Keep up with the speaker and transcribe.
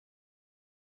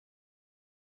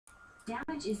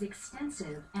Damage is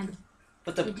extensive and...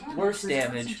 But the worst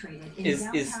damage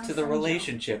is to the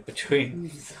relationship between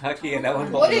Saki and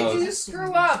Ellen. What did you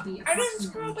screw up? I didn't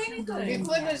screw up anything. You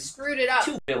couldn't have screwed it up.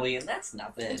 2 billion, that's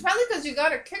nothing. It's probably because you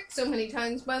got her kicked so many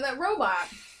times by that robot.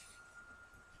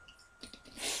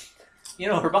 You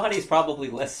know, her body's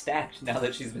probably less stacked now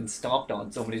that she's been stomped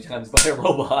on so many times by a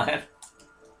robot.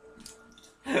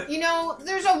 You know,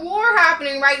 there's a war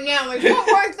happening right now. There's no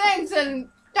more things than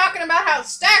talking about how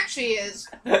stacked she is.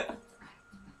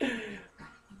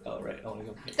 Oh, right. I want to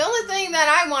go. The only thing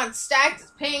that I want stacked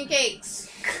is pancakes.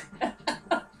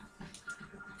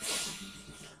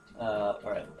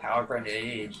 Alright. Power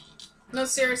grenade. No,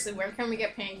 seriously, where can we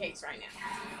get pancakes right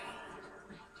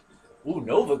now? Ooh,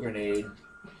 Nova grenade.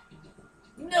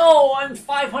 No, I'm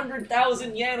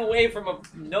 500,000 yen away from a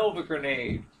Nova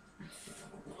grenade.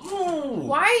 Ooh.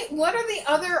 Why? What are the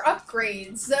other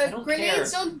upgrades? The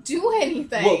grenades don't do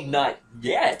anything. Well, not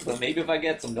yet, but maybe if I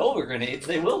get some Nova grenades,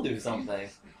 they will do something.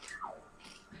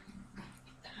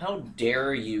 How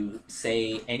dare you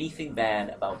say anything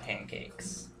bad about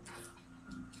pancakes?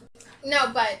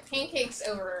 No, but pancakes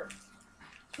are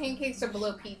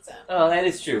below pizza. Oh, that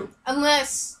is true.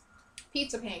 Unless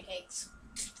pizza pancakes.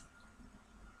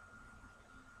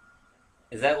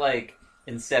 Is that like,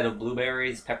 instead of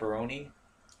blueberries, pepperoni?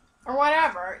 Or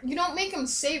whatever. You don't make them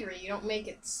savory. You don't make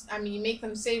it... I mean, you make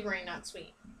them savory, not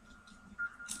sweet.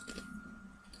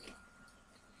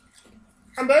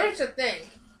 But it's a thing.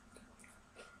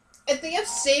 If they have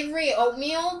savory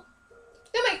oatmeal,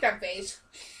 they'll make that face.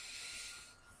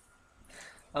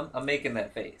 I'm making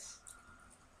that face.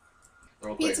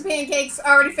 Pizza pancakes,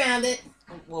 already found it.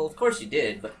 Well, of course you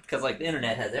did, but because like the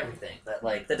internet has everything, but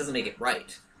like that doesn't make it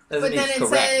right. But then it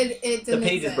said it didn't The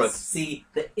page is broke. See,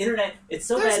 the internet. It's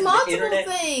so bad. The internet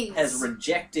has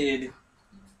rejected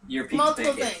your pizza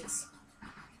multiple pancakes.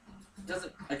 Things.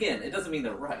 It doesn't mean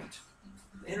they're right.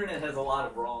 The internet has a lot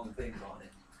of wrong things on it.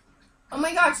 Oh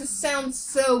my gosh, this sounds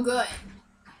so good.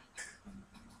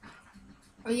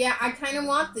 Oh yeah, I kind of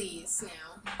want these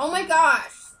now. Oh my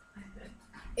gosh.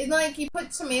 It's like you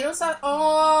put tomato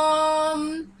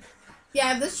sauce.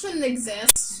 Yeah, this shouldn't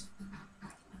exist.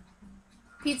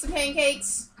 Pizza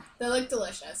pancakes, they look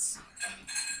delicious.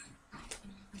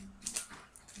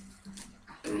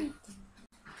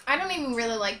 I don't even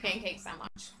really like pancakes that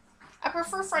much. I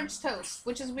prefer French toast,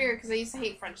 which is weird because I used to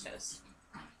hate French toast.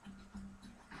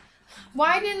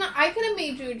 Why didn't I could have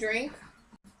made you a drink?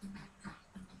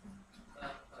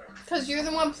 Because you're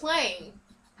the one playing.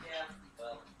 Yeah,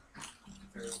 well,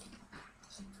 true.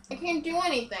 I can't do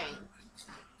anything.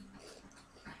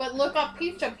 But look up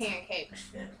pizza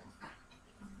pancakes.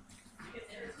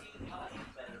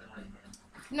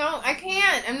 No, I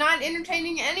can't. I'm not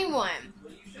entertaining anyone.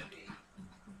 Well, you should be.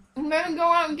 I'm gonna go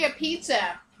out and get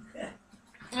pizza.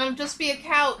 It'll just be a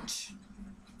couch.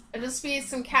 It'll just be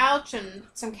some couch and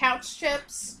some couch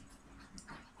chips.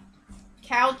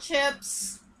 Cow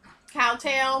chips. Cow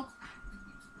tail.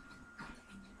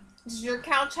 Does your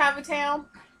couch have a tail?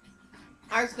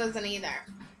 Ours doesn't either.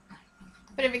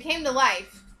 But if it came to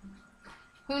life,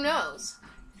 who knows?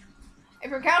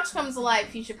 If your couch comes to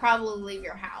life, you should probably leave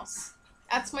your house.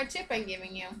 That's my tip I'm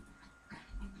giving you.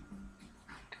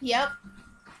 Yep.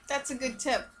 That's a good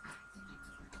tip.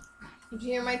 Did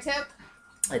you hear my tip?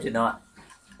 I did not.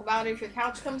 About if your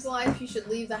couch comes to life, you should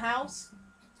leave the house?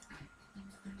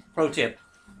 Pro tip.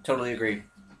 Totally agree.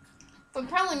 But it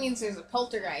probably means there's a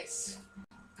poltergeist.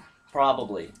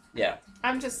 Probably. Yeah.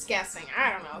 I'm just guessing.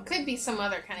 I don't know. It could be some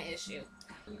other kind of issue.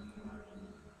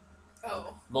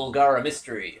 Oh. Bulgara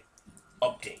mystery.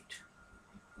 Update.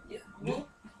 Yeah. Well,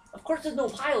 of course there's no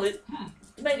pilot.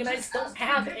 The Mega Knights don't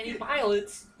have any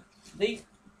pilots. They...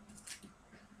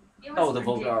 Oh, the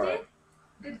Bulgara.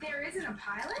 That there isn't a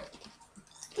pilot?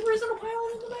 There isn't a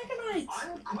pilot in the Mega Knights.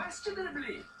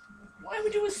 Unquestionably. Why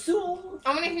would you assume?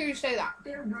 I'm gonna hear you say that.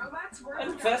 Their robots were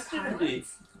Unquestionably.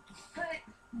 But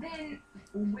then,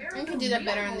 where You can do that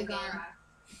better in the game.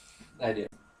 I do.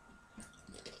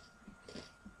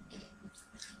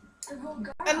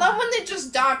 I love when they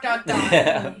just dot.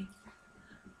 Yeah.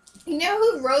 You know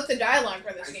who wrote the dialogue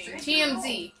for this game?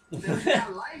 TMZ.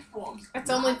 It's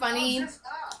only funny if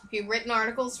you've written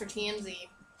articles for TMZ.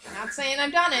 I'm not saying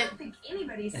I've done I it. don't think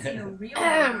anybody's seen a real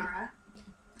Bulgara.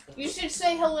 You should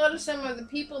say hello to some of the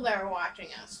people that are watching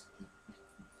us.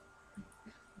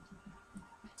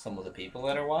 Some of the people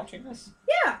that are watching us?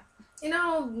 Yeah. You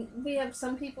know, we have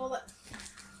some people that...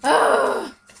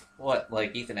 What,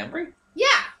 like Ethan Embry? Yeah.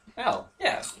 Oh,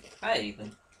 yeah. Hi,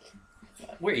 Ethan.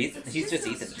 We're Ethan. He's just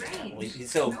Ethan.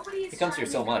 He's so... He comes here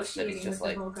so much that he's just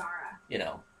like, you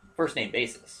know, first name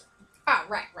basis. Oh,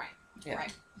 right. Yeah.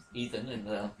 Right. Ethan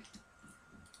and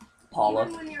Paula.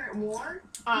 Even when you're at war,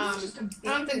 I it's just a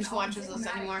don't think big she watches this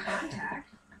diplomatic anymore. contact.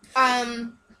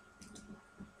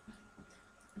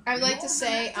 I would like to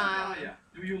say,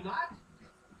 Do you not?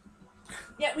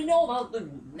 Yeah, we know about the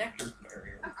nectar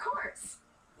barrier. Of course.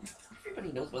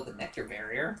 Everybody knows about the nectar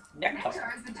barrier. Nectar.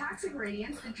 Nectar is the toxic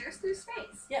radiance that drifts through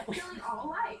space, Yeah, killing all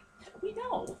life. we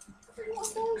know. Everyone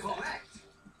knows that. Correct.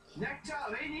 Nectar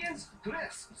Radiance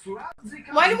drifts throughout the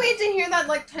why do we have to hear that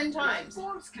like 10 Life times?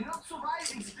 forms cannot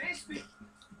survive in space.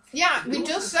 Yeah, we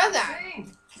just said that.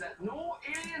 Saying that no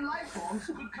alien life forms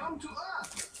could come to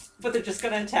Earth. But they're just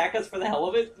gonna attack us for the hell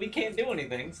of it? We can't do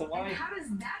anything, so And why? how does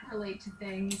that relate to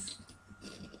things?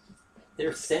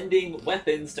 They're sending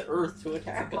weapons to Earth to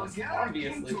attack us, Bulgaria came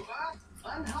obviously. to Earth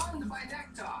unharmed by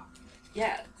Nectar.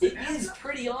 Yeah, it is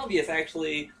pretty obvious,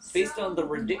 actually, based on the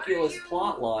ridiculous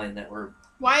plot line that we're...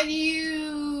 Why do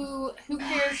you... Who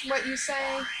cares what you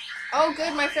say? Oh,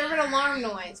 good, my favorite alarm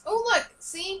noise. Oh, look,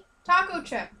 see? Taco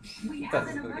chip. We have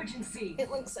That's an okay. emergency. It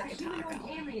looks A like a humanoid taco.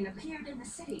 alien appeared in the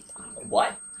city.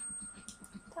 What?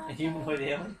 A humanoid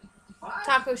alien? What?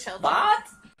 Taco shelter. What?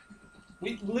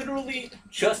 We literally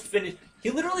just finished... He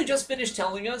literally just finished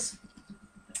telling us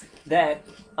that,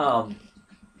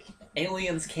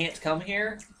 aliens can't come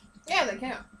here, Yeah, they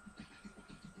can.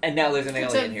 and now there's an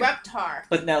It's a alien here. reptar.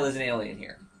 But now there's an alien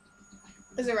here.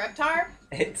 Is it reptar?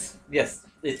 Yes,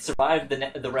 it survived the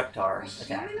Reptar A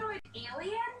attack. humanoid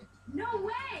alien? No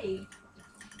way!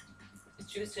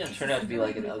 It's just gonna turn out to be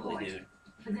like an ugly dude.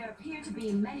 But there appear to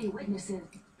be many witnesses.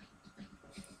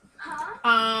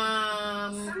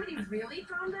 Huh? Somebody really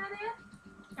phoned that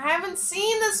in? I haven't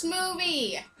seen this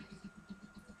movie.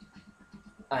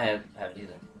 I haven't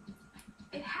either.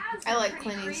 It has I been like pretty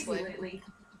Clint crazy Eastwood. lately.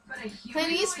 But a Clint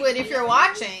humanoid Eastwood, if you're alien?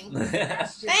 watching,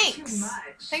 That's just Thanks. too much.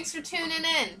 thanks for tuning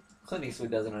in. Clint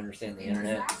Eastwood doesn't understand the It was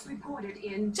internet. last reported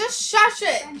in Just shush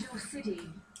it. Senjo City.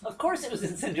 Of course it was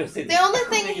in Senjo City. The only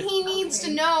thing he needs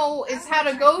to know is how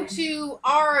to go to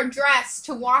our address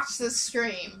to watch this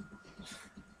stream.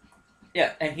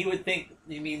 Yeah, and he would think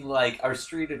you mean like our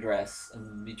street address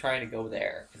and be trying to go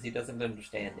there because he doesn't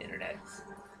understand the internet.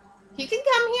 He can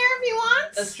come here if he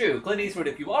wants. That's true. Clint Eastwood,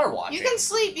 if you are watching, You can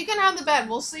sleep. You can have the bed.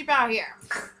 We'll sleep out here.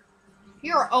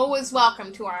 You're always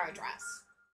welcome to our address.